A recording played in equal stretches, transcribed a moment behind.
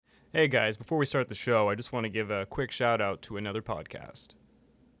Hey guys, before we start the show, I just want to give a quick shout out to another podcast.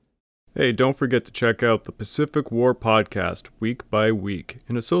 Hey, don't forget to check out the Pacific War podcast week by week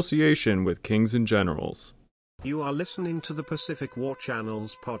in association with Kings and Generals. You are listening to the Pacific War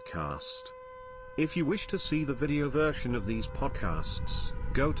Channel's podcast. If you wish to see the video version of these podcasts,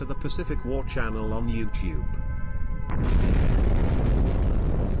 go to the Pacific War Channel on YouTube.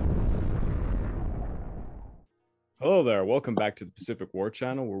 Hello there, welcome back to the Pacific War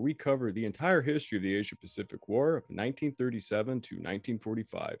Channel, where we cover the entire history of the Asia-Pacific War of 1937 to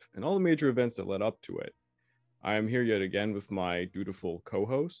 1945, and all the major events that led up to it. I am here yet again with my dutiful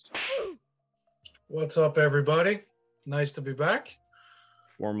co-host. What's up, everybody? Nice to be back.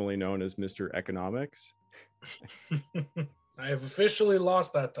 Formerly known as Mr. Economics. I have officially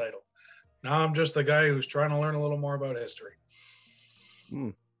lost that title. Now I'm just the guy who's trying to learn a little more about history.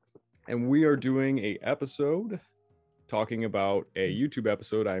 And we are doing a episode talking about a YouTube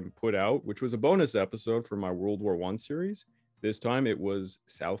episode I put out, which was a bonus episode for my World War I series. This time it was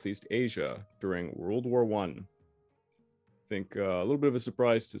Southeast Asia during World War I. I think a little bit of a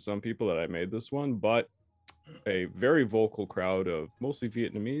surprise to some people that I made this one, but a very vocal crowd of mostly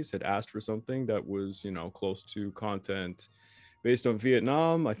Vietnamese had asked for something that was, close to content based on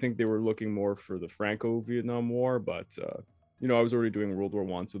Vietnam. I think they were looking more for the Franco-Vietnam War, but, I was already doing World War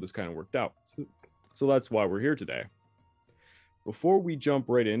I, so this kind of worked out. So that's why we're here today. Before we jump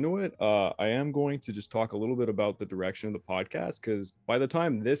right into it, I am going to just talk a little bit about the direction of the podcast, because by the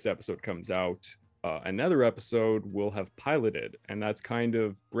time this episode comes out, another episode will have piloted, and that's kind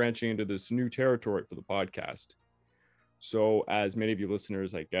of branching into this new territory for the podcast. So as many of you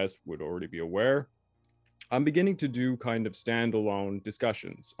listeners, I guess, would already be aware, I'm beginning to do kind of standalone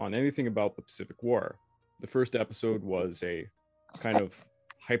discussions on anything about the Pacific War. The first episode was a kind of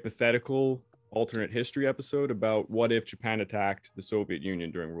hypothetical alternate history episode about what if Japan attacked the Soviet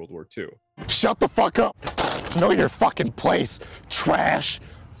Union during World War II. Shut the fuck up. Know your fucking place, trash.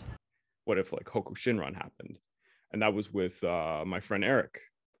 What if Hoku Shinran happened? And that was with my friend Eric.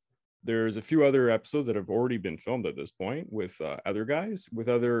 There's a few other episodes that have already been filmed at this point with other guys, with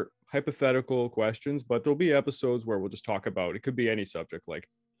other hypothetical questions, but there'll be episodes where we'll just talk about, it could be any subject, like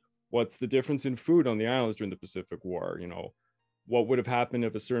what's the difference in food on the islands during the Pacific War? What would have happened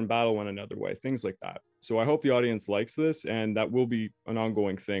if a certain battle went another way, things like that. So I hope the audience likes this, and that will be an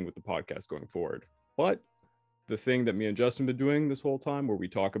ongoing thing with the podcast going forward. But the thing that me and Justin have been doing this whole time, where we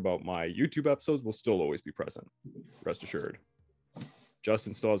talk about my YouTube episodes, will still always be present. Rest assured.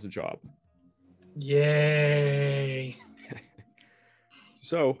 Justin still has a job. Yay.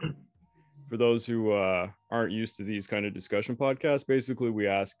 So for those who aren't used to these kind of discussion podcasts, basically we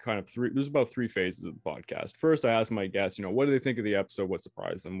ask there's about three phases of the podcast. First, I ask my guests, what do they think of the episode? What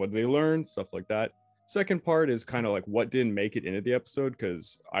surprised them? What did they learn? Stuff like that. Second part is kind of like what didn't make it into the episode,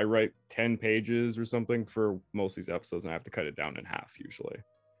 because I write 10 pages or something for most of these episodes, and I have to cut it down in half usually.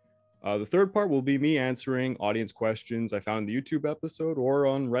 The third part will be me answering audience questions I found in the YouTube episode or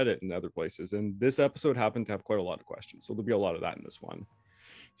on Reddit and other places. And this episode happened to have quite a lot of questions, so there'll be a lot of that in this one.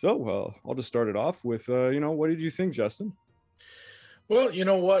 So I'll just start it off with, what did you think, Justin? Well, you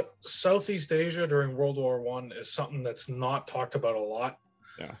know what? Southeast Asia during World War I is something that's not talked about a lot.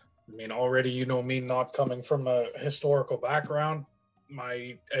 Yeah. I mean, already, me not coming from a historical background,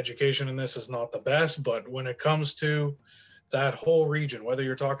 my education in this is not the best, but when it comes to that whole region, whether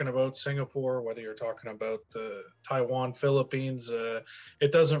you're talking about Singapore, whether you're talking about Taiwan, Philippines,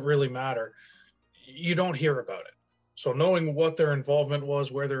 it doesn't really matter. You don't hear about it. So knowing what their involvement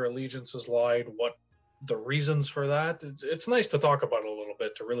was, where their allegiances lied, what the reasons for that, it's nice to talk about it a little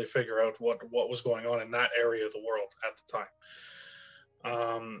bit to really figure out what was going on in that area of the world at the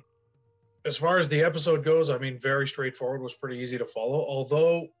time. As far as the episode goes, I mean, very straightforward, was pretty easy to follow.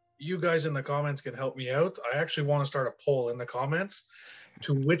 Although you guys in the comments can help me out, I actually want to start a poll in the comments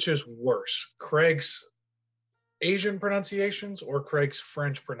to which is worse, Craig's Asian pronunciations or Craig's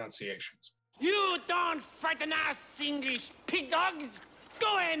French pronunciations. You don't frighten us, English pig dogs.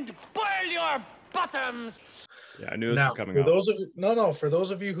 Go and boil your bottoms. Yeah, I knew this was coming up. For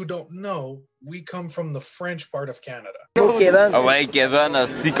those of you who don't know, we come from the French part of Canada. Ah ouais, Kevin,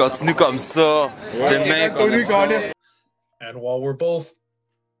 si continue comme ça, c'est même connu. And while we're both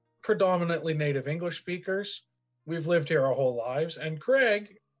predominantly native English speakers, we've lived here our whole lives, and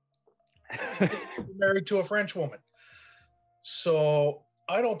Craig is married to a French woman. So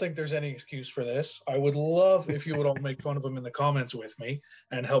I don't think there's any excuse for this. I would love if you would all make fun of him in the comments with me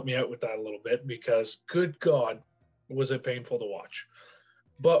and help me out with that a little bit, because good God, was it painful to watch.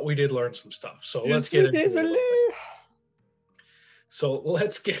 But we did learn some stuff. So let's get into it. So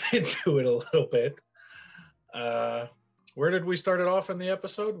let's get into it a little bit. Where did we start it off in the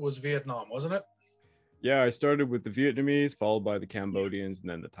episode? Was Vietnam, wasn't it? Yeah, I started with the Vietnamese, followed by the Cambodians, and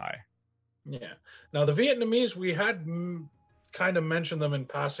then the Thai. Yeah. Now, the Vietnamese, we had kind of mentioned them in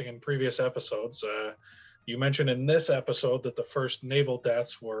passing in previous episodes. You mentioned in this episode that the first naval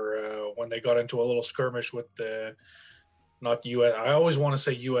deaths were when they got into a little skirmish with the, not US, I always want to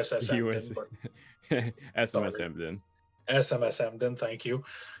say USS Emden, but SMS Emden. SMS Emden, thank you.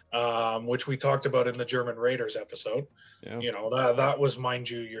 Which we talked about in the German Raiders episode. Yeah. You know, that was, mind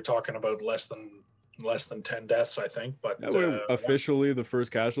you, you're talking about less than 10 deaths, I think. But that were officially the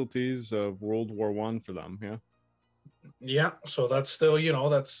first casualties of World War I for them. Yeah. Yeah, so that's still, you know,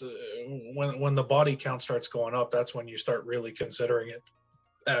 that's when the body count starts going up, that's when you start really considering it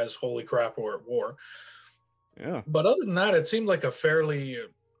as holy crap, we're at war. Yeah. But other than that, it seemed like a fairly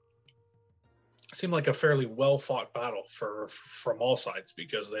well fought battle from all sides,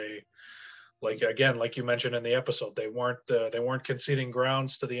 because they, like you mentioned in the episode, they weren't conceding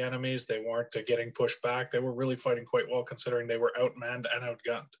grounds to the enemies. They weren't getting pushed back. They were really fighting quite well, considering they were outmanned and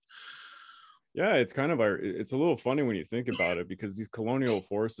outgunned. Yeah, it's a little funny when you think about it, because these colonial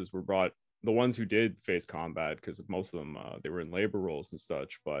forces were brought, the ones who did face combat, because most of them, they were in labor roles and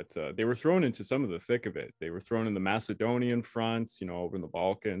such, but they were thrown into some of the thick of it. They were thrown in the Macedonian front, you know, over in the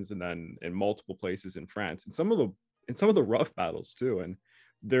Balkans, and then in multiple places in France, and some of the rough battles too. And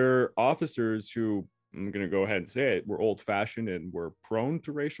their officers, who, I'm going to go ahead and say it, were old-fashioned and were prone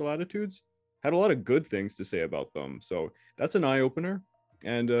to racial attitudes, had a lot of good things to say about them. So that's an eye-opener.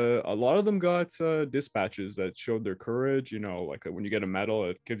 And a lot of them got dispatches that showed their courage. You know, like when you get a medal,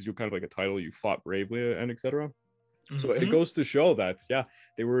 it gives you kind of like a title, you fought bravely, and etc. Mm-hmm. So it goes to show that, yeah,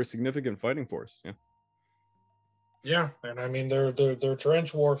 they were a significant fighting force. Yeah. Yeah, and I mean their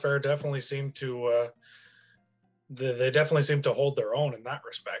trench warfare definitely seemed to they definitely seemed to hold their own in that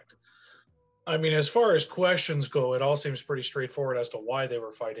respect. I mean, as far as questions go, it all seems pretty straightforward as to why they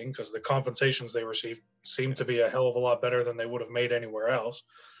were fighting, because the compensations they received seemed to be a hell of a lot better than they would have made anywhere else.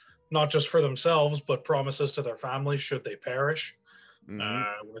 Not just for themselves, but promises to their families should they perish,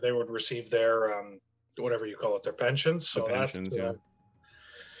 where they would receive their, whatever you call it, their pensions. So pensions, that's,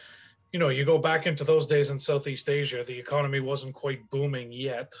 you know, you go back into those days in Southeast Asia, the economy wasn't quite booming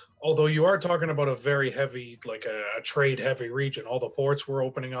yet. Although you are talking about a very heavy, like a trade heavy region. All the ports were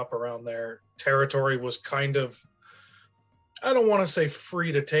opening up around there. Territory was kind of, I don't want to say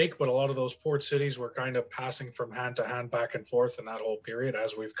free to take, but a lot of those port cities were kind of passing from hand to hand, back and forth in that whole period,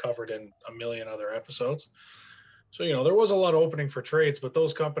 as we've covered in a million other episodes. So, you know, there was a lot of opening for trades, but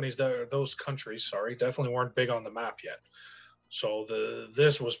those countries, definitely weren't big on the map yet. So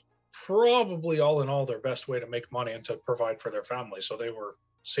this was probably all in all their best way to make money and to provide for their family. So they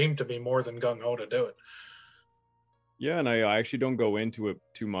seemed to be more than gung-ho to do it. Yeah, and I actually don't go into it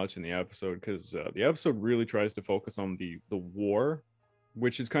too much in the episode, because the episode really tries to focus on the war,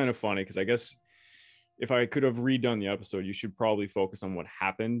 which is kind of funny, because I guess if I could have redone the episode, you should probably focus on what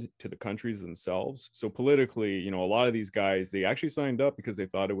happened to the countries themselves. So politically, you know, a lot of these guys, they actually signed up because they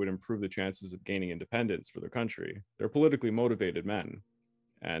thought it would improve the chances of gaining independence for their country. They're politically motivated men.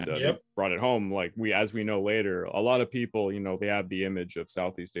 And they brought it home. Like as we know later, a lot of people, you know, they have the image of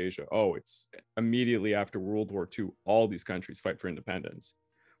Southeast Asia. Oh, it's immediately after World War II, all these countries fight for independence.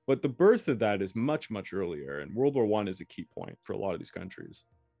 But the birth of that is much, much earlier. And World War I is a key point for a lot of these countries.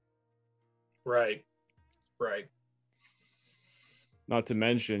 Right. Not to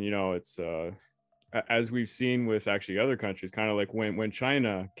mention, you know, it's as we've seen with actually other countries, kind of like when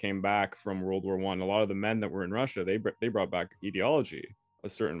China came back from World War I, a lot of the men that were in Russia, they brought back ideology, a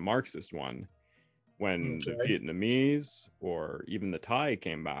certain Marxist one. When the Vietnamese or even the Thai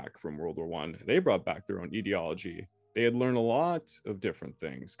came back from World War I, they brought back their own ideology. They had learned a lot of different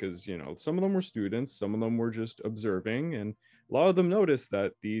things, because, you know, some of them were students, some of them were just observing, and a lot of them noticed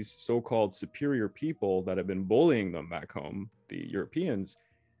that these so-called superior people that had been bullying them back home, the Europeans,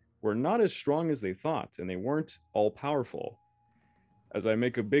 were not as strong as they thought, and they weren't all powerful. As I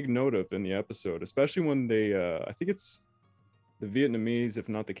make a big note of in the episode, especially when they, I think it's the Vietnamese, if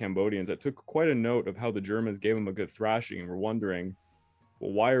not the Cambodians, that took quite a note of how the Germans gave them a good thrashing, and were wondering,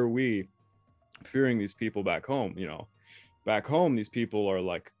 well, why are we fearing these people back home? You know, back home, these people are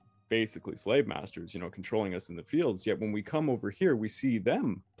like basically slave masters, you know, controlling us in the fields. Yet when we come over here, we see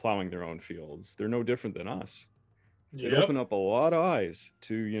them plowing their own fields. They're no different than us. It opened up a lot of eyes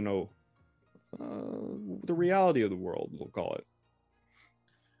to, you know, the reality of the world, we'll call it.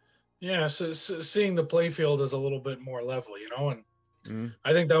 Yeah, so seeing the playfield is a little bit more level, you know, and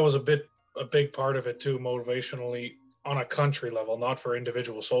I think that was a big part of it too, motivationally, on a country level, not for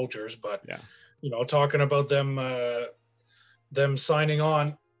individual soldiers, but you know, talking about them signing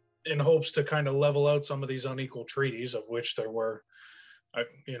on in hopes to kind of level out some of these unequal treaties, of which there were,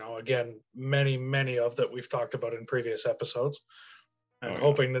 again, many of that we've talked about in previous episodes, and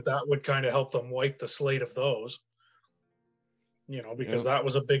hoping that would kind of help them wipe the slate of those, because that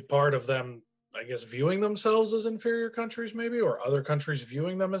was a big part of them, I guess, viewing themselves as inferior countries, maybe, or other countries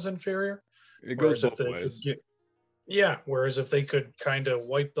viewing them as inferior. It goes both ways. Whereas if they could kind of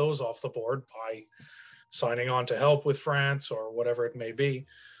wipe those off the board by signing on to help with France or whatever it may be,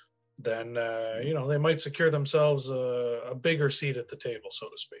 then they might secure themselves a bigger seat at the table, so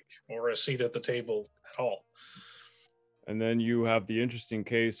to speak, or a seat at the table at all. And then you have the interesting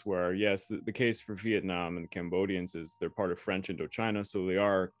case where, yes, the case for Vietnam and the Cambodians is they're part of French Indochina, so they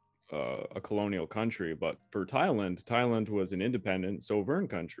are a colonial country. But for Thailand was an independent sovereign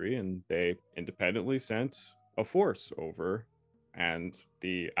country, and they independently sent a force over, and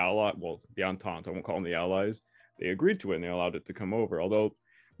the Entente, I won't call them the Allies, they agreed to it and they allowed it to come over. Although,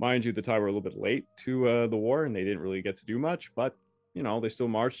 mind you, the Thai were a little bit late to the war and they didn't really get to do much, but they still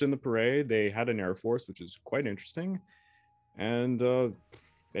marched in the parade. They had an air force, which is quite interesting. And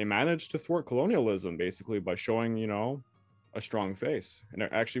they managed to thwart colonialism basically by showing, a strong face. And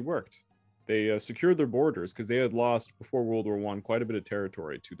it actually worked. They secured their borders because they had lost before World War I quite a bit of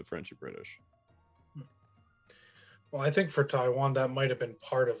territory to the French and British. Well, I think for Taiwan, that might have been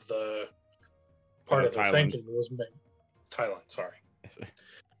part of the thinking was made. Thailand, sorry.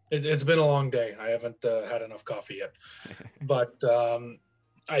 It's been a long day. I haven't had enough coffee yet, but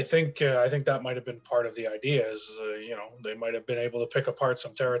I think that might have been part of the idea. Is they might have been able to pick apart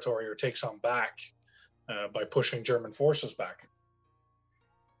some territory or take some back by pushing German forces back.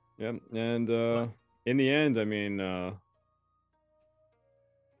 Yeah, and in the end, I mean,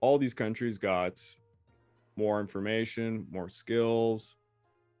 all these countries got more information, more skills,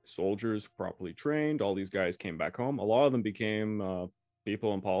 soldiers properly trained. All these guys came back home. A lot of them became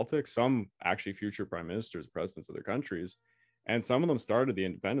people in politics, some actually future prime ministers, presidents of their countries, and some of them started the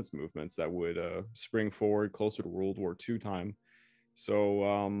independence movements that would spring forward closer to World War II time.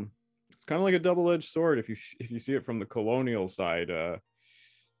 So it's kind of like a double-edged sword if you see it from the colonial side.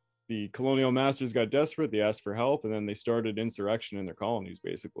 The colonial masters got desperate, they asked for help, and then they started insurrection in their colonies,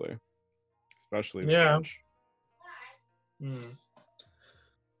 basically, especially the French.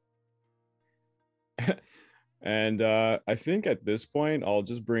 And I think at this point, I'll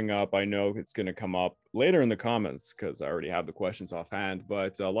just bring up, I know it's going to come up later in the comments because I already have the questions offhand,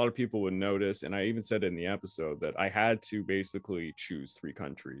 but a lot of people would notice, and I even said in the episode, that I had to basically choose 3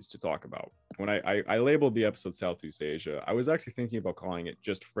 countries to talk about. When I labeled the episode Southeast Asia, I was actually thinking about calling it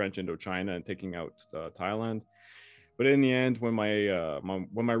just French Indochina and taking out Thailand. But in the end, when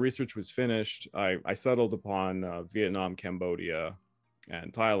my research was finished, I settled upon Vietnam, Cambodia,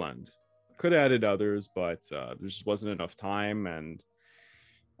 and Thailand. Could have added others, but there just wasn't enough time, and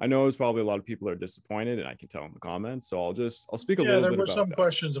I know there's probably a lot of people are disappointed, and I can tell in the comments. So I'll speak a little bit about that. Yeah, there were some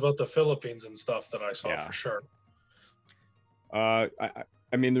questions about the Philippines and stuff that I saw for sure. I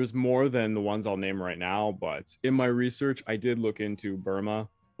mean, there's more than the ones I'll name right now, but in my research, I did look into Burma,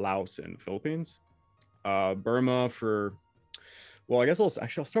 Laos, and Philippines. Burma I guess I'll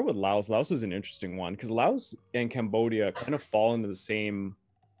start with Laos. Laos is an interesting one because Laos and Cambodia kind of fall into the same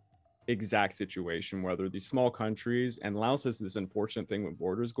exact situation where they're these small countries, and Laos has this unfortunate thing with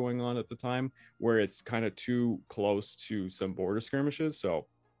borders going on at the time where it's kind of too close to some border skirmishes. So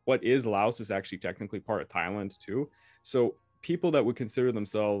what is Laos is actually technically part of Thailand too. So people that would consider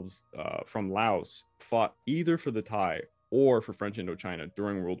themselves from Laos fought either for the Thai or for French Indochina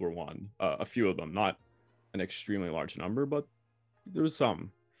during World War I. A few of them, not an extremely large number, but there was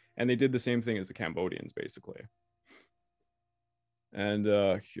some, and they did the same thing as the Cambodians basically. And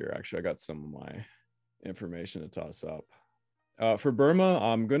here, actually, I got some of my information to toss up. For Burma,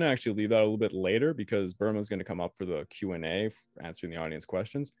 I'm going to actually leave that a little bit later because Burma is going to come up for the Q&A, for answering the audience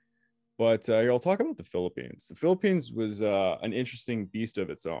questions. But I'll talk about the Philippines. The Philippines was an interesting beast of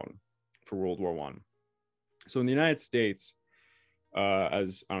its own for World War I. So in the United States,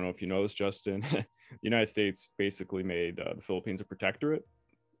 as I don't know if you know this, Justin, the United States basically made the Philippines a protectorate.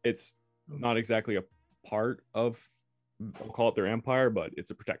 It's not exactly a part of, I'll call it their empire, but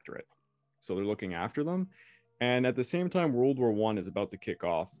it's a protectorate. So they're looking after them. And at the same time, World War I is about to kick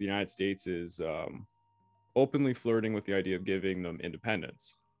off. The United States is openly flirting with the idea of giving them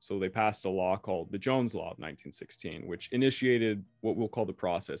independence. So they passed a law called the Jones Law of 1916, which initiated what we'll call the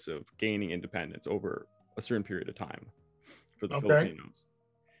process of gaining independence over a certain period of time for the Filipinos.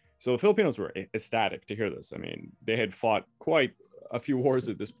 So the Filipinos were ecstatic to hear this. I mean, they had fought quite a few wars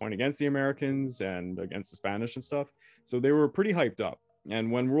at this point against the Americans and against the Spanish and stuff. So they were pretty hyped up.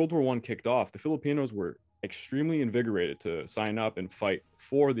 And when World War I kicked off, the Filipinos were extremely invigorated to sign up and fight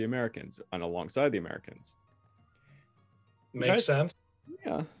for the Americans and alongside the Americans. Makes sense.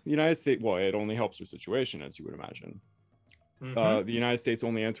 Yeah, the United States, well, it only helps their situation, as you would imagine. The United States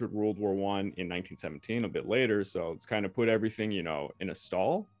only entered World War I in 1917, a bit later, so it's kind of put everything, in a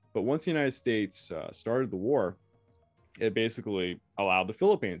stall. But once the United States started the war, it basically allowed the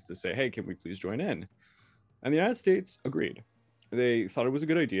Philippines to say, hey, can we please join in? And the United States agreed. They thought it was a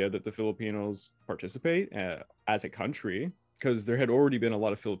good idea that the Filipinos participate as a country, because there had already been a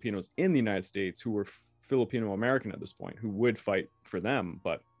lot of Filipinos in the United States who were Filipino American at this point, who would fight for them.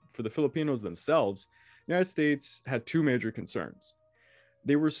 But for the Filipinos themselves, the United States had two major concerns.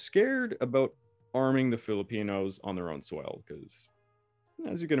 They were scared about arming the Filipinos on their own soil, because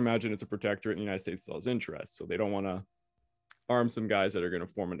as you can imagine, it's a protectorate, and the United States still has interests, so they don't want to arm some guys that are going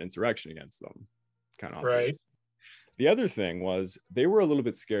to form an insurrection against them. Kind of obvious. Right. The other thing was they were a little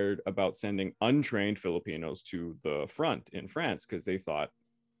bit scared about sending untrained Filipinos to the front in France, because they thought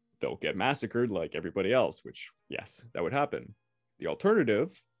they'll get massacred like everybody else, which, yes, that would happen. The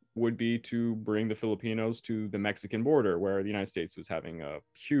alternative would be to bring the Filipinos to the Mexican border, where the United States was having a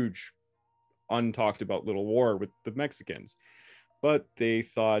huge, untalked about little war with the Mexicans. But they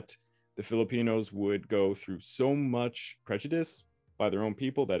thought the Filipinos would go through so much prejudice by their own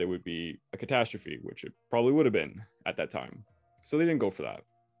people that it would be a catastrophe, which it probably would have been at that time. So they didn't go for that.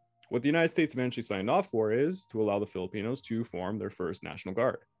 What the United States eventually signed off for is to allow the Filipinos to form their first National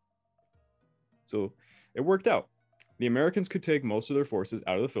Guard. So it worked out. The Americans could take most of their forces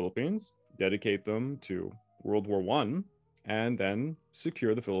out of the Philippines, dedicate them to World War I, and then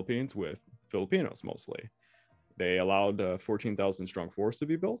secure the Philippines with Filipinos mostly. They allowed a 14,000 strong force to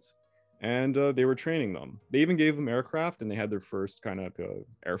be built, and they were training them. They even gave them aircraft, and they had their first kind of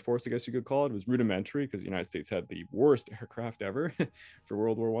Air Force, I guess you could call it. It was rudimentary because the United States had the worst aircraft ever for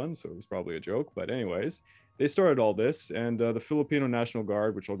World War I, so it was probably a joke. But anyways, they started all this, and the Filipino National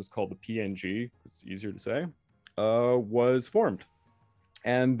Guard, which I'll just call the PNG, it's easier to say, was formed.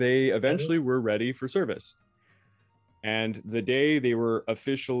 And they eventually were ready for service. And the day they were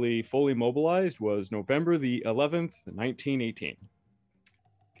officially fully mobilized was November the 11th, 1918.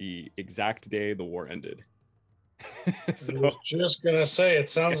 The exact day the war ended. So, I was just going to say, it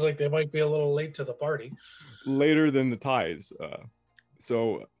sounds like they might be a little late to the party. Later than the Thais.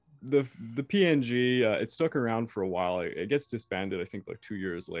 So the PNG, it stuck around for a while. It gets disbanded, I think, like 2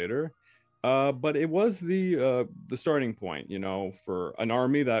 years later. But it was the starting point, for an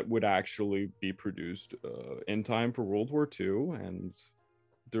army that would actually be produced in time for World War II. And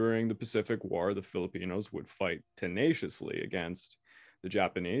during the Pacific War, the Filipinos would fight tenaciously against the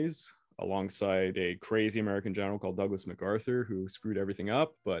Japanese, alongside a crazy American general called Douglas MacArthur, who screwed everything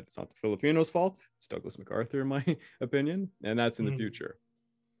up. But it's not the Filipinos' fault. It's Douglas MacArthur, in my opinion. And that's in the future.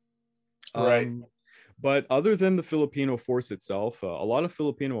 Right. But other than the Filipino force itself, a lot of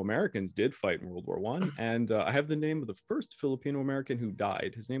Filipino Americans did fight in World War I. And I have the name of the first Filipino American who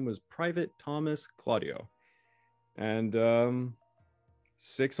died. His name was Private Thomas Claudio. And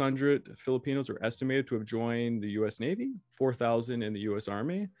 600 Filipinos were estimated to have joined the U.S. Navy, 4,000 in the U.S.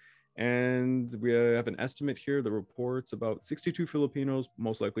 Army. And we have an estimate here that reports about 62 Filipinos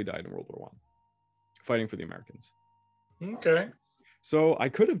most likely died in World War I, fighting for the Americans. Okay. So I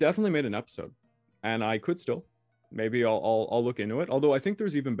could have definitely made an episode. And I could still. Maybe I'll look into it. Although I think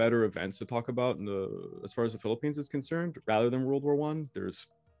there's even better events to talk about as far as the Philippines is concerned, rather than World War I. There's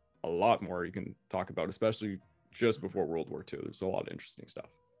a lot more you can talk about, especially just before World War II. There's a lot of interesting stuff.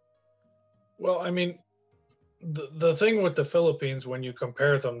 Well, I mean, the thing with the Philippines, when you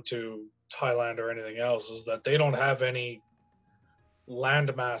compare them to Thailand or anything else, is that they don't have any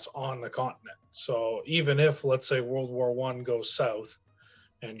landmass on the continent. So even if, let's say, World War I goes south,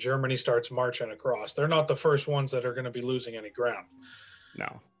 and Germany starts marching across, they're not the first ones that are going to be losing any ground.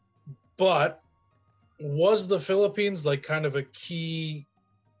 No. But was the Philippines like kind of a key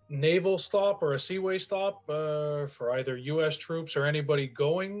naval stop or a seaway stop for either U.S. troops or anybody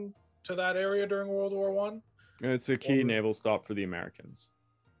going to that area during World War I? It's a key naval stop for the Americans.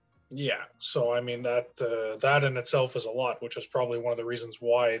 Yeah. So, I mean, that in itself is a lot, which was probably one of the reasons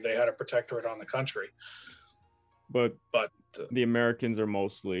why they had a protectorate on the country. But the Americans are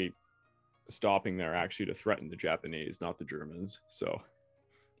mostly stopping there actually to threaten the Japanese, not the Germans. So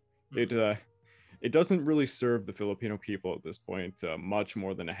it doesn't really serve the Filipino people at this point much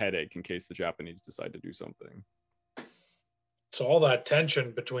more than a headache in case the Japanese decide to do something. So all that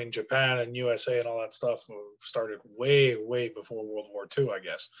tension between Japan and USA and all that stuff started way, way before World War II, I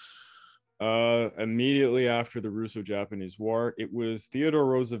guess. Immediately after the Russo-Japanese War, it was Theodore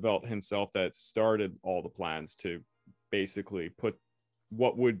Roosevelt himself that started all the plans to basically put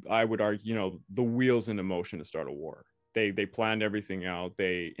what would I would argue, the wheels into motion to start a war. They planned everything out.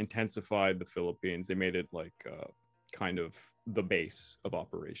 They intensified the Philippines. They made it like kind of the base of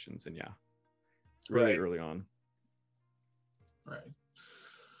operations. And yeah, really early on. Right.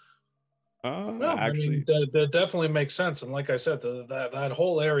 Well, actually, that definitely makes sense. And like I said, that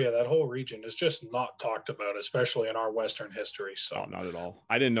whole area, that whole region is just not talked about, especially in our Western history. So, not at all.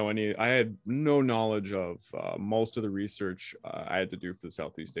 I didn't know any. I had no knowledge of most of the research I had to do for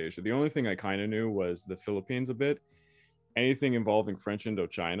Southeast Asia. The only thing I kind of knew was the Philippines a bit. Anything involving French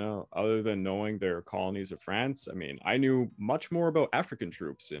Indochina, other than knowing they're colonies of France. I mean, I knew much more about African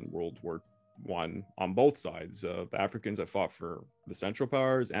troops in World War I on both sides. The Africans that fought for the Central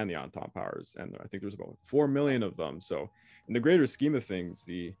Powers and the Entente powers, and I think there's about 4 million of them. So, in the greater scheme of things,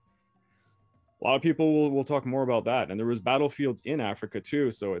 a lot of people will talk more about that. And there was battlefields in Africa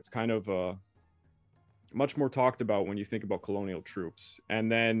too, so it's kind of much more talked about when you think about colonial troops.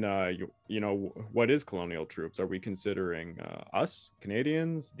 And then what is colonial troops? Are we considering us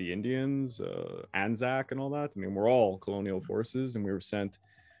Canadians, the Indians, Anzac and all that? I mean, we're all colonial forces, and we were sent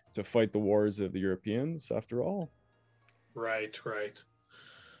to fight the wars of the Europeans after all. Right.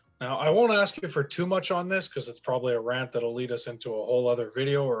 Now, I won't ask you for too much on this because it's probably a rant that'll lead us into a whole other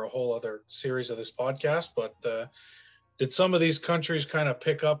video or a whole other series of this podcast, but did some of these countries kind of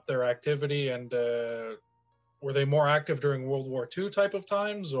pick up their activity, and were they more active during World War II type of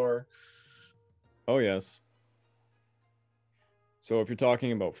times, or? Oh, yes. So if you're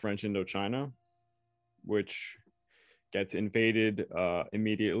talking about French Indochina, which gets invaded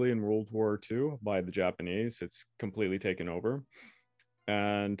immediately in World War II by the Japanese, it's completely taken over.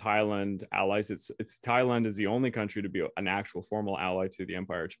 And Thailand allies. It's Thailand is the only country to be an actual formal ally to the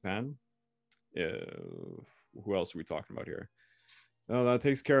Empire of Japan. Who else are we talking about here? That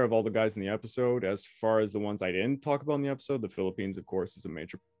takes care of all the guys in the episode. As far as the ones I didn't talk about in the episode, the Philippines, of course, is a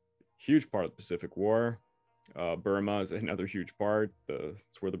huge part of the Pacific War. Burma is another huge part.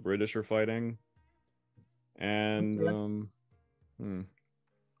 It's where the British are fighting. And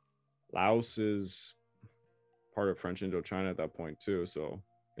Laos is part of French Indochina at that point too. So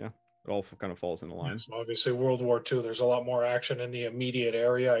yeah, it all kind of falls into line. Yes, obviously, World War II, there's a lot more action in the immediate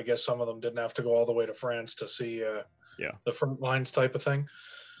area. I guess some of them didn't have to go all the way to France to see the front lines type of thing.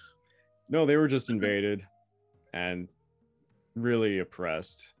 No, they were just invaded and really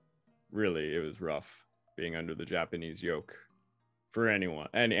oppressed. Really, it was rough being under the Japanese yoke for anyone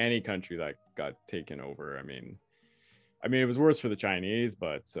and any country that got taken over. I mean, it was worse for the Chinese,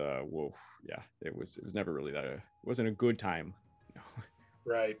 but it was never really it wasn't a good time.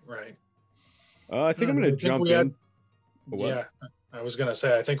 Right. I think I'm going to jump in. Yeah, I was going to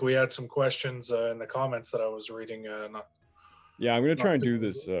say, I think we had some questions in the comments that I was reading. I'm going to try and do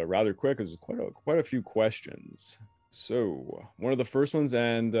this rather quick because there's quite a few questions. So one of the first ones,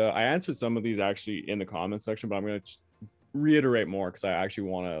 and I answered some of these actually in the comment section, but I'm going to reiterate more because I actually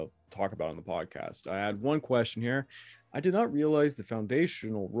want to talk about it on the podcast. I had one question here. I did not realize the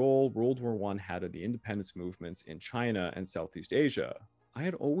foundational role World War I had in the independence movements in China and Southeast Asia. I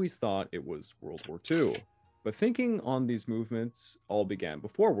had always thought it was World War II, but thinking on these movements all began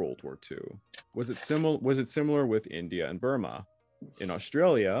before World War II. Was it similar with India and Burma? In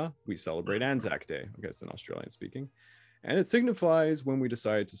Australia, we celebrate Anzac Day, I guess in Australian speaking, and it signifies when we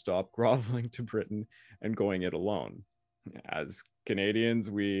decided to stop groveling to Britain and going it alone. As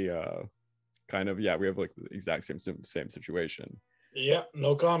Canadians, we we have like the exact same situation. Yeah,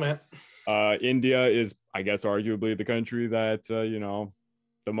 no comment. India is, I guess, arguably the country that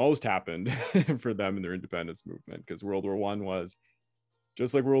the most happened for them in their independence movement, because World War I was,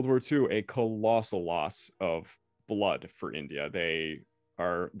 just like World War II, a colossal loss of blood for India. They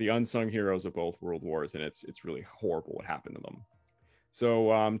are the unsung heroes of both world wars, and it's really horrible what happened to them.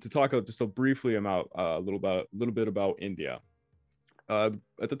 So to talk just briefly about a little bit about India. At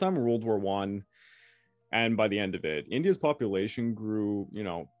the time of World War I, and by the end of it, India's population grew,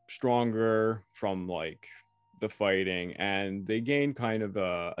 stronger from like the fighting, and they gained kind of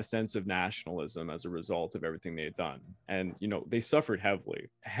a sense of nationalism as a result of everything they had done. And, they suffered heavily.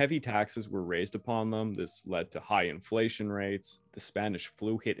 Heavy taxes were raised upon them. This led to high inflation rates. The Spanish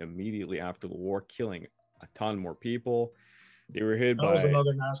flu hit immediately after the war, killing a ton more people. They were hit That was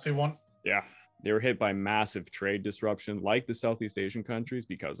another nasty one. Yeah. They were hit by massive trade disruption like the Southeast Asian countries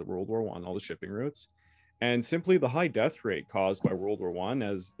because of World War I, all the shipping routes. And simply the high death rate caused by World War I,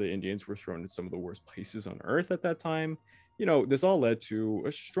 as the Indians were thrown in some of the worst places on earth at that time. This all led to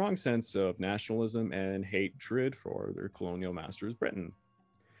a strong sense of nationalism and hatred for their colonial masters, Britain.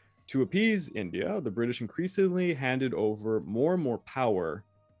 To appease India, the British increasingly handed over more and more power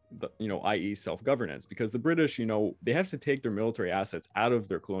i.e. self-governance, because the British, they have to take their military assets out of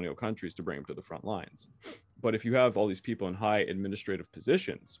their colonial countries to bring them to the front lines. But if you have all these people in high administrative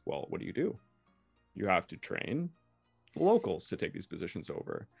positions, well, what do? You have to train locals to take these positions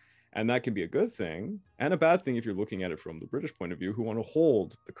over. And that can be a good thing and a bad thing if you're looking at it from the British point of view, who want to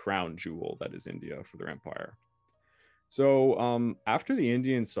hold the crown jewel that is India for their empire. So after the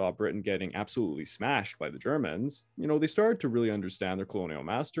Indians saw Britain getting absolutely smashed by the Germans, they started to really understand their colonial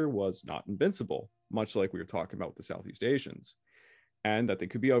master was not invincible, much like we were talking about with the Southeast Asians, and that they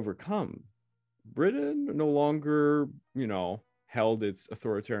could be overcome. Britain no longer, held its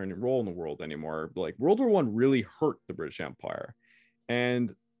authoritarian role in the world anymore. Like World War I really hurt the British Empire.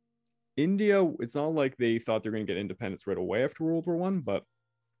 And India, it's not like they thought they're going to get independence right away after World War I, but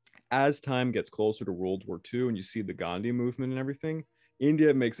as time gets closer to World War II and you see the Gandhi movement and everything,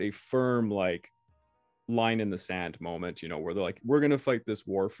 India makes a firm line in the sand moment, where they're like, we're going to fight this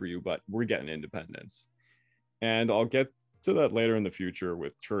war for you, but we're getting independence. And I'll get to that later in the future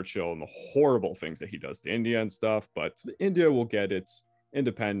with Churchill and the horrible things that he does to India and stuff, but India will get its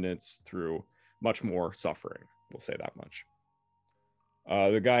independence through much more suffering. We'll say that much.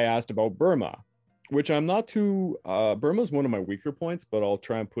 The guy asked about Burma, which I'm not too, Burma's one of my weaker points, but I'll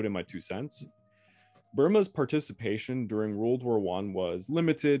try and put in my 2 cents. Burma's participation during World War I was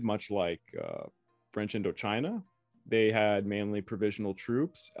limited, much like French Indochina. They had mainly provisional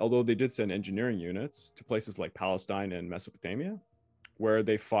troops, although they did send engineering units to places like Palestine and Mesopotamia, where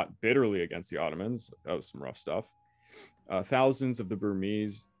they fought bitterly against the Ottomans. That was some rough stuff. Thousands of the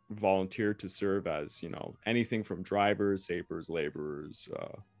Burmese volunteered to serve as, anything from drivers, sapers, laborers,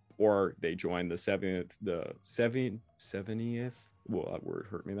 or they joined the 70th, well, that word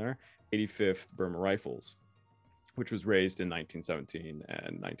hurt me there, 85th Burma Rifles, which was raised in 1917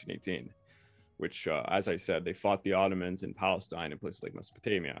 and 1918, which, as I said, they fought the Ottomans in Palestine and places like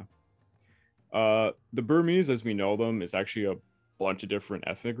Mesopotamia. The Burmese, as we know them, is actually a bunch of different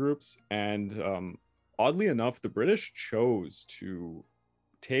ethnic groups. And oddly enough, the British chose to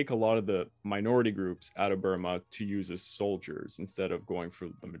take a lot of the minority groups out of Burma to use as soldiers instead of going for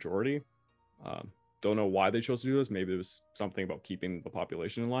the majority. Don't know why they chose to do this. Maybe it was something about keeping the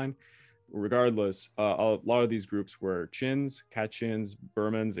population in line. Regardless, a lot of these groups were Chins, Kachins,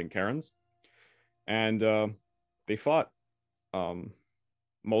 Burmans, and Karens. And they fought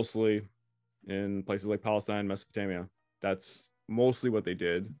mostly in places like Palestine, Mesopotamia. That's mostly what they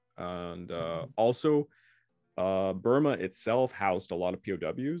did. And also, Burma itself housed a lot of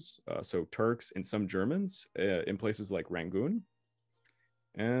POWs, so Turks and some Germans in places like Rangoon.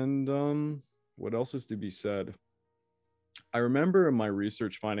 And what else is to be said? I remember in my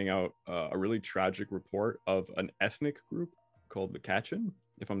research finding out a really tragic report of an ethnic group called the Kachin,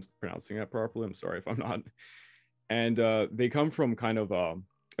 if I'm pronouncing that properly. I'm sorry if I'm not. And they come from kind of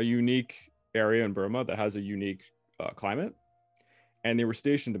a unique area in Burma that has a unique climate. And they were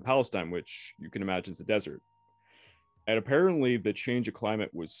stationed in Palestine, which you can imagine is a desert. And apparently the change of climate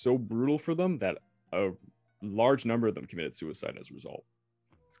was so brutal for them that a large number of them committed suicide as a result.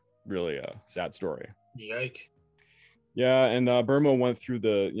 It's really a sad story. Yike. Yeah, and Burma went through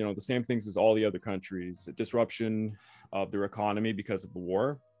the same things as all the other countries, a disruption of their economy because of the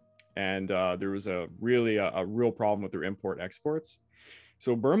war. And there was a real problem with their import exports.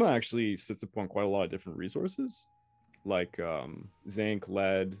 So Burma actually sits upon quite a lot of different resources, like zinc,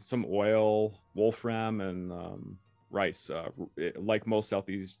 lead, some oil, wolfram, and rice. Like most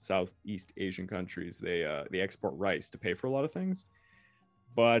Southeast Asian countries, they export rice to pay for a lot of things.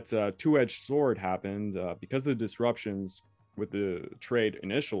 But two-edged sword happened because of the disruptions with the trade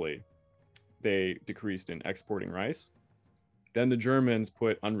initially. They decreased in exporting rice. Then the Germans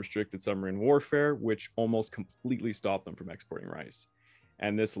put unrestricted submarine warfare, which almost completely stopped them from exporting rice.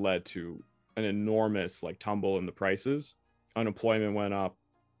 And this led to an enormous tumble in the prices. Unemployment went up,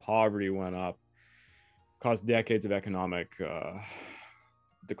 poverty went up, caused decades of economic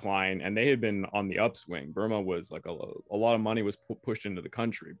decline, and they had been on the upswing. Burma was a lot of money was pushed into the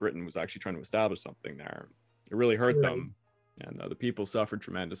country. Britain was actually trying to establish something there. It really hurt them, and the people suffered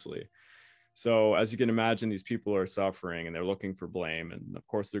tremendously. So as you can imagine, these people are suffering and they're looking for blame, and of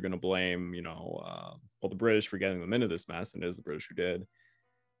course they're going to blame the British for getting them into this mess, and it is the British who did.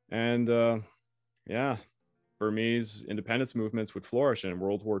 And Burmese independence movements would flourish. And in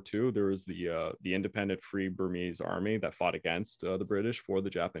World War II, there was the independent Free Burmese Army that fought against the British for the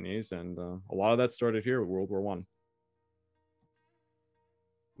Japanese, and a lot of that started here with World War I.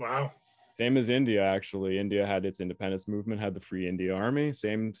 Wow. Same as India, actually. India had its independence movement, had the Free India Army.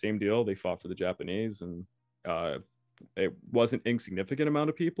 Same deal. They fought for the Japanese, and it wasn't insignificant amount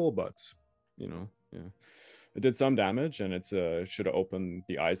of people, but It did some damage, and it's should have opened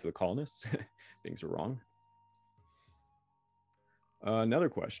the eyes of the colonists. Things are wrong. Another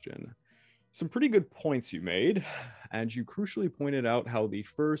question. Some pretty good points you made, and you crucially pointed out how the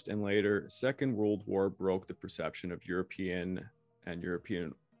First and later Second World War broke the perception of European and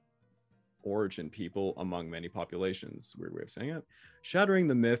European origin people among many populations, weird way of saying it, shattering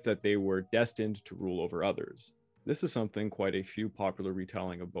the myth that they were destined to rule over others. This is something quite a few popular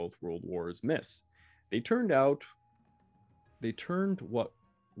retelling of both world wars miss. They turned what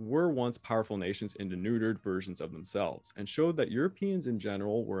were once powerful nations into neutered versions of themselves, and showed that Europeans in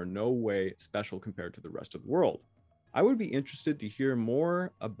general were in no way special compared to the rest of the world. I would be interested to hear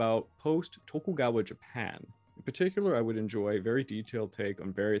more about post-Tokugawa Japan. In particular, I would enjoy a very detailed take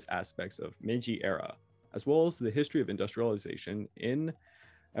on various aspects of Meiji era, as well as the history of industrialization in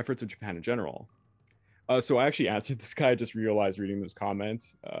efforts of Japan in general. So I actually answered this guy. I just realized reading this comment.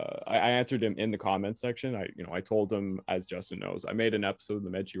 I answered him in the comment section. I told him, as Justin knows, I made an episode of the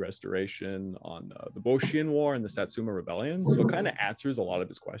Meiji Restoration on the Boshin War and the Satsuma Rebellion. So it kind of answers a lot of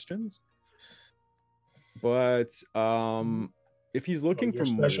his questions. But if he's looking for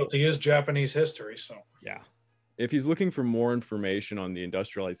more, specialty is Japanese history, so yeah. If he's looking for more information on the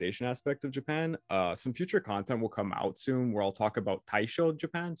industrialization aspect of Japan, some future content will come out soon where I'll talk about Taisho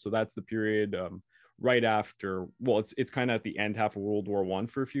Japan. So that's the period right after, well, it's kind of at the end half of World War I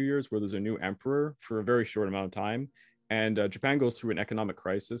for a few years, where there's a new emperor for a very short amount of time. And Japan goes through an economic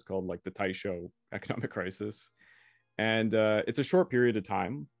crisis called like the Taisho economic crisis. And it's a short period of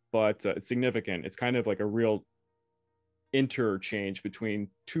time, but it's significant. It's kind of like a real interchange between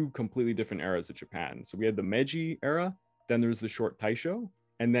two completely different eras of Japan. So we had the Meiji era, then there's the short Taisho,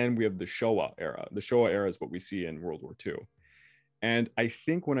 and then we have the Showa era. The Showa era is what we see in World War II. And I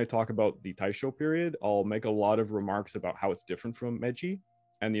think when I talk about the Taisho period, I'll make a lot of remarks about how it's different from Meiji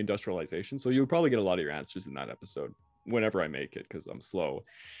and the industrialization. So you'll probably get a lot of your answers in that episode whenever I make it, because I'm slow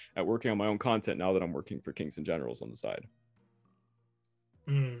at working on my own content now that I'm working for Kings and Generals on the side.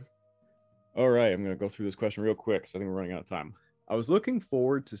 All right, I'm going to go through this question real quick because I think we're running out of time. I was looking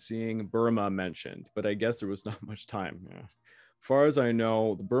forward to seeing Burma mentioned, but I guess there was not much time. Yeah. Far as I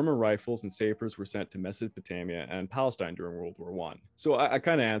know, the Burma rifles and sabers were sent to Mesopotamia and Palestine during World War I. So I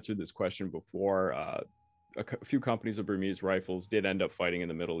kind of answered this question before. A few companies of Burmese rifles did end up fighting in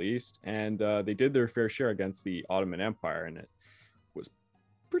the Middle East, and they did their fair share against the Ottoman Empire, and it was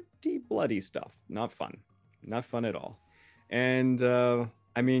pretty bloody stuff. Not fun at all. And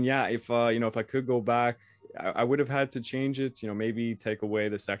I mean, yeah, if I could go back, I would have had to change it, maybe take away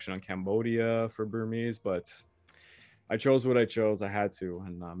the section on Cambodia for Burmese, but I chose what I chose. I had to,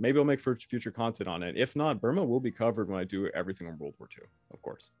 and maybe I'll make future content on it. If not, Burma will be covered when I do everything on World War II, of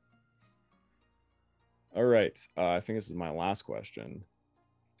course. All right, I think this is my last question.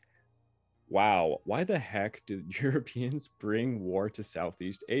 Wow, why the heck did Europeans bring war to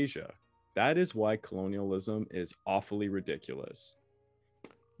Southeast Asia? That is why colonialism is awfully ridiculous.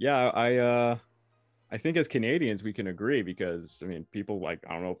 Yeah, I think as Canadians we can agree, because I mean, people I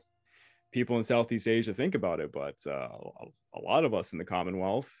don't know if people in Southeast Asia think about it, but a lot of us in the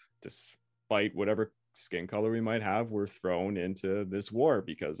Commonwealth, despite whatever skin color we might have, were thrown into this war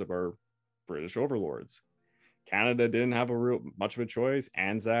because of our British overlords. Canada didn't have much of a choice.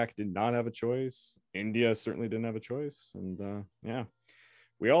 Anzac did not have a choice. India certainly didn't have a choice, and yeah,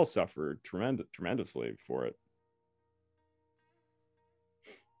 we all suffered tremendously for it.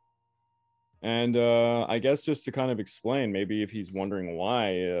 And I guess just to kind of explain, maybe if he's wondering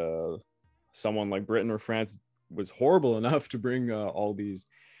why someone like Britain or France was horrible enough to bring all these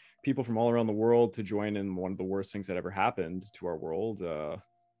people from all around the world to join in one of the worst things that ever happened to our world.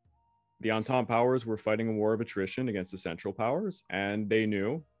 The Entente powers were fighting a war of attrition against the Central powers, and they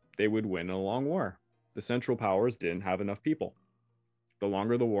knew they would win in a long war. The Central powers didn't have enough people. The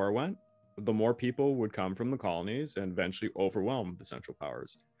longer the war went, the more people would come from the colonies and eventually overwhelm the Central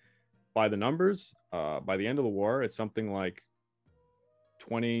powers. By the numbers, by the end of the war, it's something like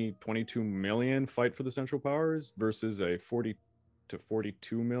 22 million fight for the Central powers versus a 40 to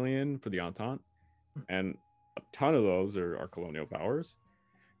 42 million for the Entente. And a ton of those are colonial powers.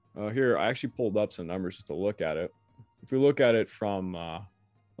 Here, I actually pulled up some numbers just to look at it. If we look at it from,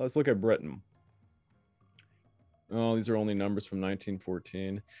 let's look at Britain. Oh, these are only numbers from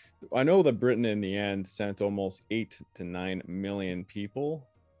 1914. I know that Britain in the end sent almost 8 to 9 million people,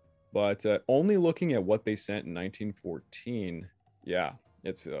 but only looking at what they sent in 1914, yeah,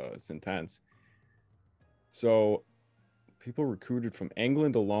 it's intense. So people recruited from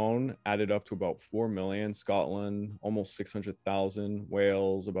England alone added up to about 4 million, Scotland almost 600,000,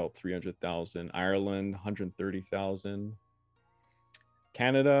 Wales about 300,000, Ireland 130,000,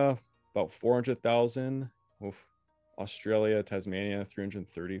 Canada about 400,000, Oof. Australia, Tasmania,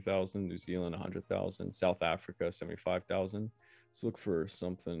 330,000. New Zealand, 100,000. South Africa, 75,000. Let's look for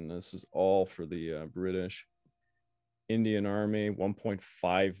something. This is all for the British. Indian Army,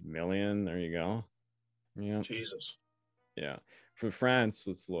 1.5 million. There you go. Yeah. Jesus. Yeah. For France,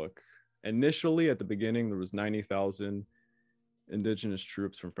 let's look. Initially, at the beginning, there was 90,000 indigenous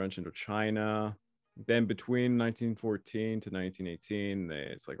troops from French Indochina. Then between 1914 to 1918,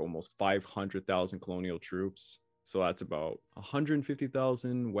 it's like almost 500,000 colonial troops. So that's about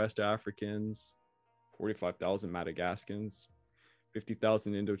 150,000 West Africans, 45,000 Madagascans,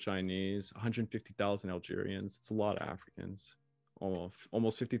 50,000 Indochinese, 150,000 Algerians. It's a lot of Africans.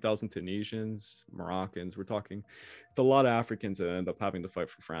 Almost 50,000 Tunisians, Moroccans. We're talking, it's a lot of Africans that end up having to fight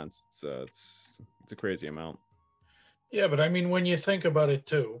for France. It's a crazy amount. Yeah, but I mean, when you think about it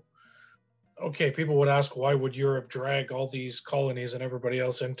too, okay, people would ask, why would Europe drag all these colonies and everybody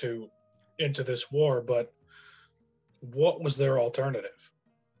else into this war? But what was their alternative?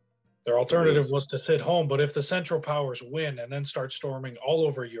 Their alternative was to sit home. But if the Central Powers win and then start storming all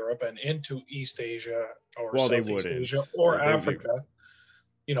over Europe and into East Asia or Southeast Asia or Africa,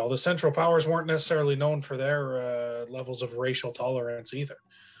 you know, the Central Powers weren't necessarily known for their levels of racial tolerance either.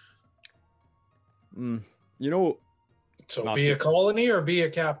 You know, so be a colony or be a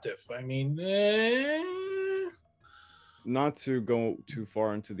captive. I mean, not to go too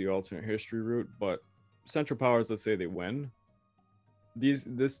far into the alternate history route, but Central Powers, let's say they win.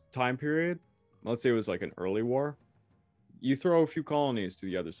 This time period, let's say it was like an early war, you throw a few colonies to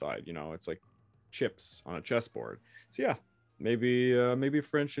the other side, you know, it's like chips on a chessboard. So yeah, maybe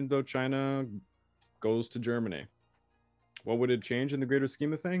French Indochina goes to Germany. What would it change in the greater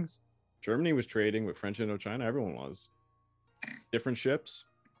scheme of things? Germany was trading with French Indochina. Everyone was. Different ships,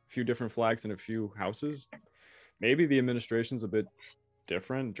 a few different flags in a few houses. Maybe the administration's a bit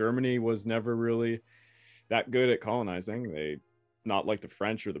different. Germany was never really that good at colonizing. They not like the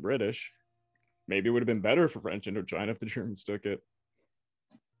French or the British. Maybe it would have been better for French Indochina if the Germans took it.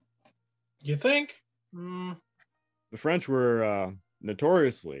 You think? The French were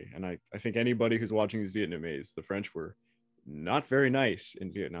notoriously, and I think anybody who's watching these Vietnamese, the French were not very nice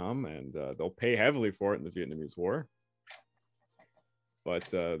in Vietnam, and they'll pay heavily for it in the Vietnamese War. But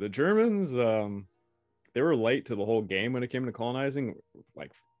the Germans, they were late to the whole game when it came to colonizing.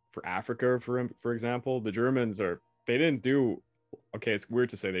 Like for Africa, for example, the Germans they didn't do, okay, it's weird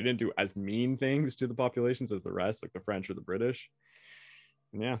to say, they didn't do as mean things to the populations as the rest, like the French or the British.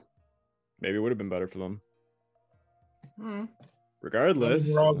 And yeah, maybe it would have been better for them.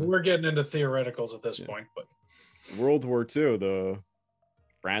 Regardless, I mean, we're getting into theoreticals at this point, but World War II,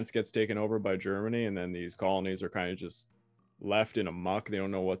 France gets taken over by Germany, and then these colonies are kind of just left in a muck. They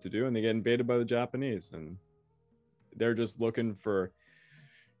don't know what to do, and they get invaded by the Japanese, and they're just looking for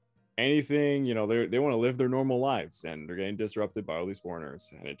anything, you know, they want to live their normal lives, and they're getting disrupted by all these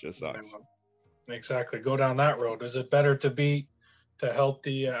foreigners, and it just sucks. Exactly. Go down that road. Is it better to help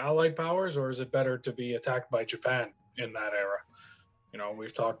the Allied powers, or is it better to be attacked by Japan in that era? You know,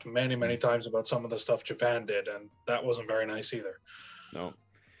 we've talked many times about some of the stuff Japan did, and that wasn't very nice either. No,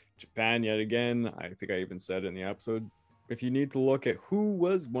 Japan, yet again, I think I even said in the episode, if you need to look at who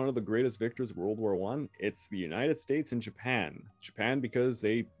was one of the greatest victors of World War I, it's the United States and Japan. Japan, because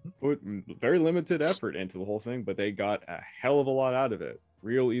they put very limited effort into the whole thing, but they got a hell of a lot out of it.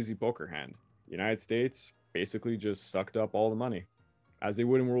 Real easy poker hand. The United States basically just sucked up all the money, as they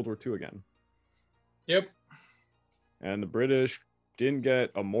would in World War II again. Yep. And the British didn't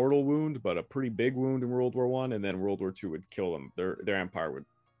get a mortal wound, but a pretty big wound in World War I, and then World War II would kill them. Their empire would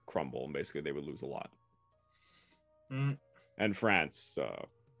crumble, and basically they would lose a lot. And France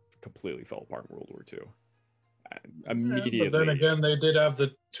completely fell apart in World War II. Immediately. Yeah, but then again, they did have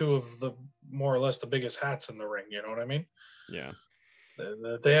the two of the more or less the biggest hats in the ring. You know what I mean? Yeah.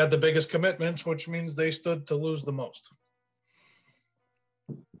 They had the biggest commitments, which means they stood to lose the most.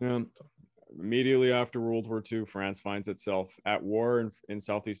 Yeah. Immediately after World War II, France finds itself at war in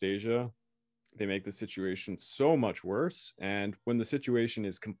Southeast Asia. They make the situation so much worse. And when the situation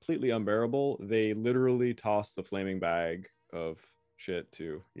is completely unbearable, they literally toss the flaming bag of shit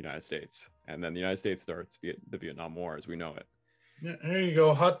to the United States. And then the United States starts the Vietnam War as we know it. Yeah, there you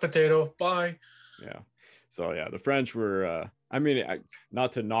go. Hot potato. Bye. Yeah. So yeah, the French were,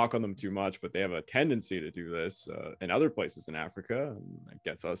 not to knock on them too much, but they have a tendency to do this in other places in Africa. And it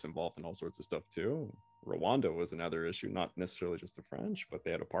gets us involved in all sorts of stuff too. Rwanda was another issue, not necessarily just the French, but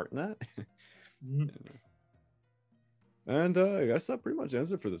they had a part in that. And I guess that pretty much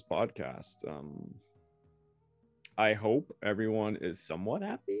ends it for this podcast. I hope everyone is somewhat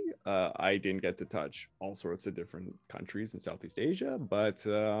happy. I didn't get to touch all sorts of different countries in Southeast Asia, but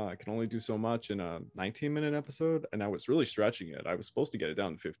I can only do so much in a 19-minute episode, and I was really stretching it. I was supposed to get it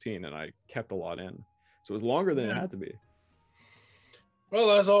down to 15, and I kept a lot in. So it was longer than it had to be.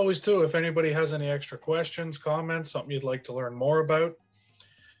 Well, as always, too, if anybody has any extra questions, comments, something you'd like to learn more about,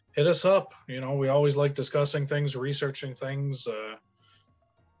 hit us up. You know, we always like discussing things, researching things.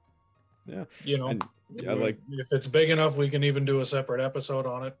 Yeah. You know, and, yeah, like if it's big enough, we can even do a separate episode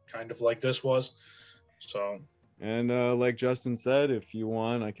on it, kind of like this was. So. And like Justin said, if you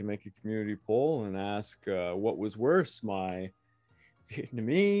want, I can make a community poll and ask what was worse, my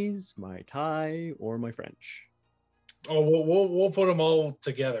Vietnamese, my Thai, or my French. Oh, we'll put them all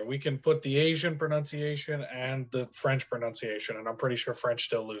together. We can put the Asian pronunciation and the French pronunciation, and I'm pretty sure French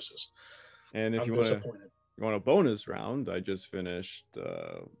still loses. And if you want a bonus round, I just finished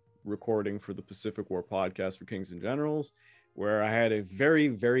recording for the Pacific War podcast for Kings and Generals, where I had a very,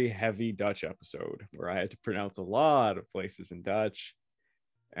 very heavy Dutch episode where I had to pronounce a lot of places in Dutch,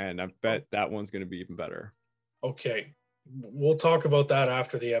 and I bet that one's going to be even better. Okay. We'll talk about that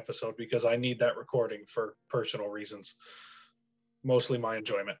after the episode because I need that recording for personal reasons. Mostly my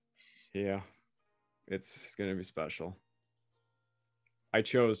enjoyment. Yeah. It's going to be special. I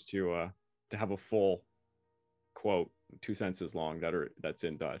chose to have a full quote, 2 sentences long that's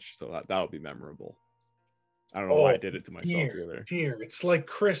in Dutch, so that'll be memorable. I don't know why I did it to myself either. It's like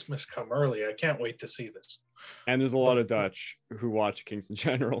Christmas come early. I can't wait to see this. And there's a lot of Dutch who watch Kings and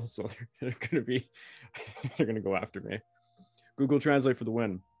Generals, so they're gonna go after me. Google Translate for the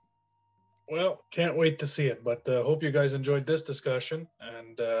win. Well, can't wait to see it, but hope you guys enjoyed this discussion,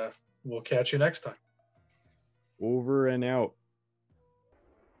 and we'll catch you next time. Over and out.